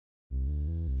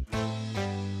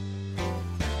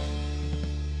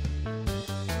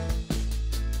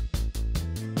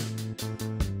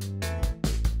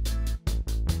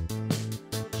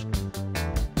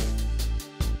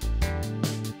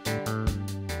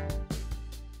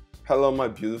Hello my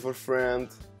beautiful friend.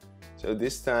 So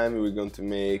this time we're going to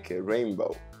make a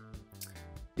rainbow.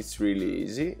 It's really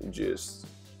easy, just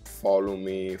follow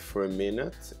me for a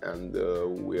minute and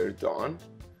we're done.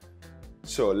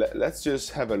 So let's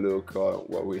just have a look at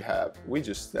what we have. We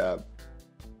just have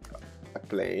a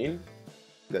plane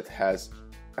that has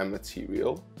a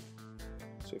material.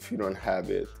 So if you don't have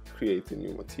it, create a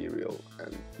new material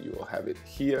and you will have it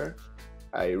here.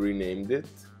 I renamed it.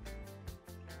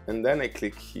 And then I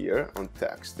click here on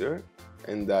texture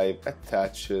and I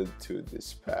attach it to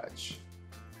this patch.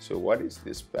 So what is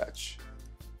this patch?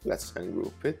 Let's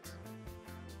ungroup it.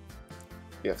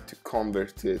 You have to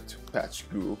convert it to patch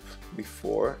group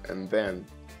before and then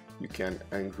you can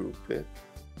ungroup it.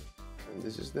 And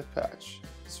this is the patch.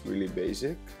 It's really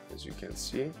basic, as you can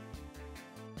see.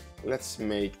 Let's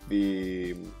make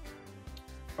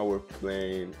our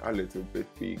plane a little bit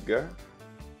bigger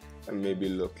and maybe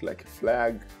look like a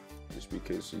flag, just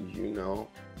because you know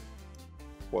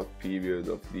what period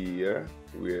of the year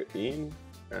we're in,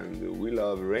 and we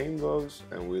love rainbows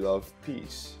and we love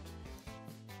peace.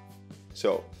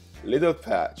 So, little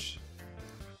patch.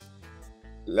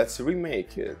 Let's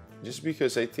remake it, just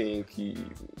because I think you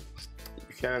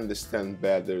can understand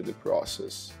better the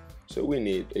process. So we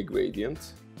need a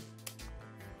gradient.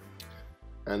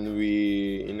 And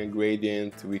in a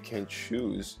gradient we can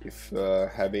choose if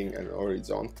having an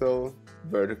horizontal,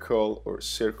 vertical or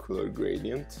circular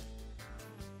gradient.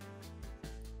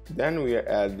 Then we are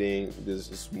adding this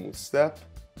smooth step,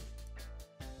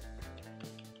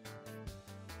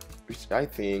 which I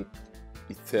think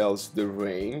it tells the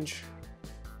range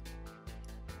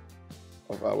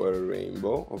of our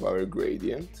rainbow, of our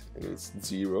gradient, and it's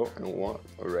 0 and 1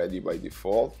 already by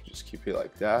default. Just keep it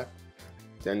like that.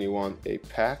 Then you want a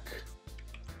pack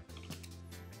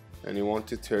and you want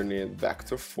to turn it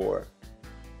vector 4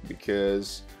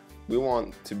 because we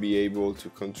want to be able to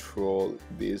control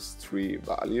these 3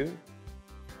 values.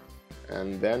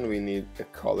 And then we need a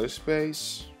color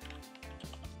space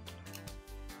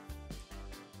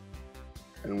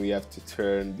and we have to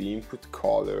turn the input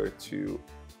color to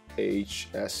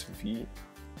HSV,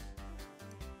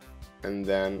 and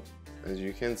then as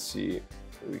you can see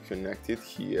we connect it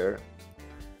here.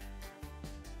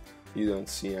 You don't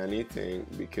see anything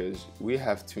because we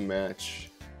have to match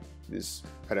these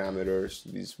parameters,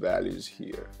 these values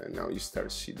here, and now you start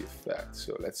to see the effect.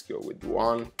 So let's go with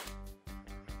 1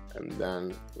 and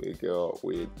then we go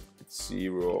with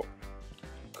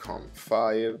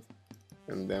 0.5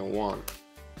 and then 1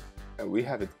 and we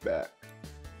have it back.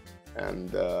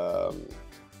 And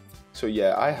so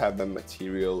yeah, I have a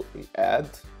material in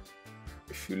add.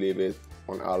 If you leave it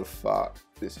on alpha,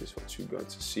 this is what you're going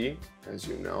to see. As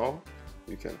you know,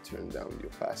 you can turn down the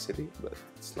opacity, but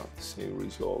it's not the same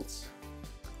results.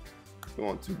 You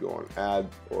want to go on add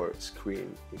or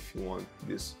screen if you want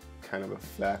this kind of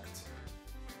effect.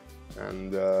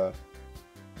 And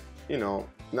you know,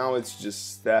 now it's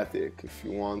just static. If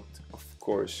you want, of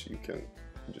course, you can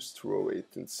just throw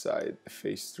it inside a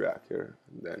face tracker,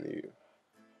 and then you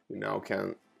now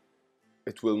can,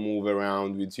 it will move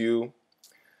around with you.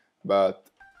 But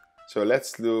so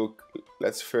let's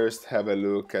first have a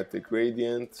look at the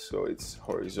gradient. So it's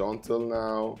horizontal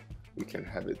now, we can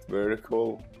have it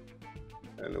vertical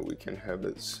and we can have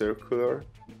it circular.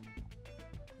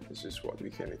 This is what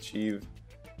we can achieve.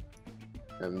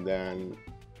 And then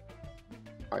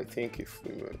I think if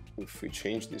we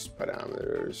change these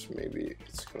parameters, maybe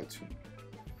it's going to,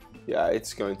 yeah,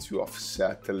 it's going to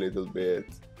offset a little bit,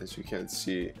 as you can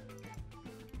see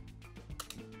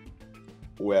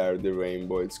where the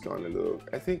rainbow is gonna look.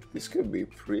 I think this could be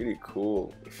pretty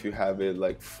cool if you have it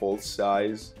like full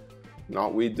size,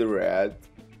 not with the red,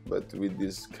 but with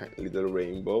this kind of little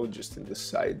rainbow just in the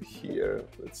side here,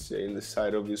 let's say in the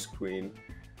side of your screen,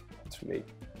 to make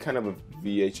kind of a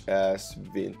VHS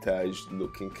vintage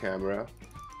looking camera.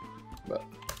 But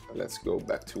let's go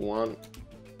back to 1.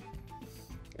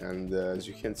 And as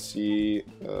you can see,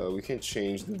 we can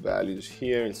change the values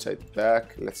here inside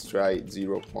back. Let's try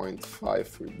 0.5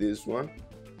 for this one.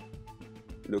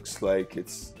 Looks like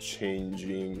it's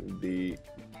changing the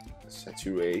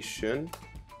saturation.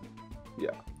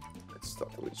 Yeah, it's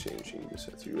totally changing the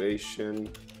saturation.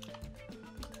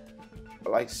 I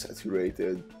like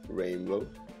saturated rainbow.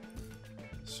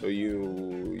 So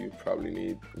you probably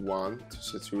need 1 to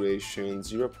saturation,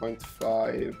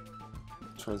 0.5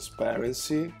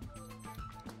 transparency,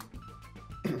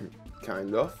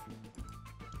 kind of.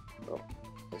 Oh,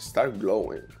 I start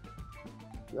glowing.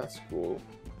 That's cool.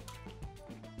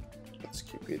 Let's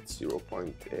keep it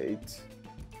 0.8.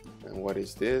 And what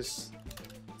is this?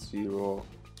 0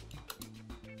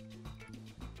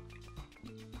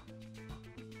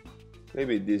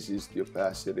 Maybe this is the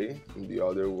opacity and the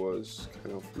other was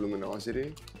kind of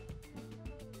luminosity.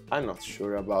 I'm not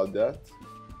sure about that,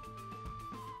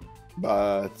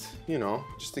 but you know,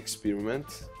 just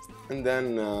experiment. And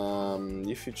then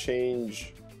if you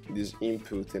change this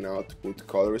input and output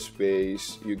color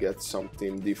space, you get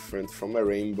something different from a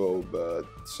rainbow, but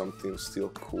something still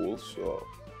cool. So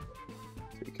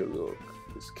take a look,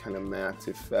 this kind of matte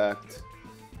effect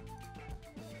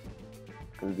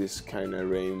and this kind of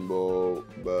rainbow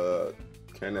but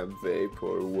kind of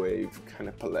vapor wave kind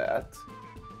of palette,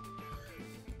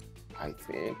 I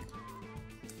think.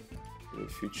 And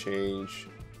if you change,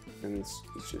 and it's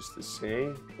just the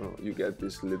same, oh, you get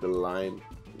this little line,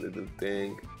 little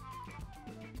thing.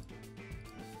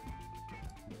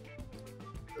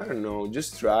 I don't know,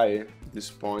 just try it at this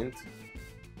point.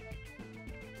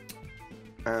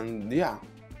 And yeah,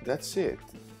 that's it.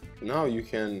 Now you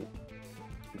can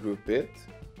group it,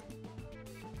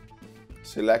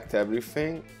 select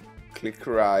everything, click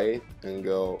right and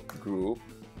go group,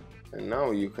 and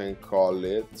now you can call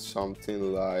it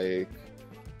something like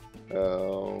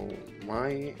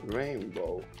my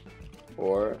rainbow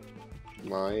or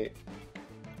my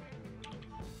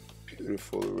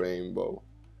beautiful rainbow,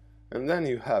 and then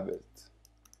you have it.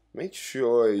 Make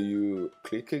sure you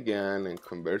click again and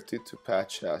convert it to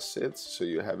patch assets so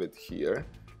you have it here,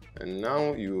 and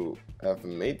now you have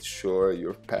made sure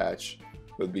your patch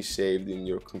will be saved in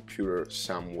your computer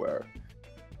somewhere.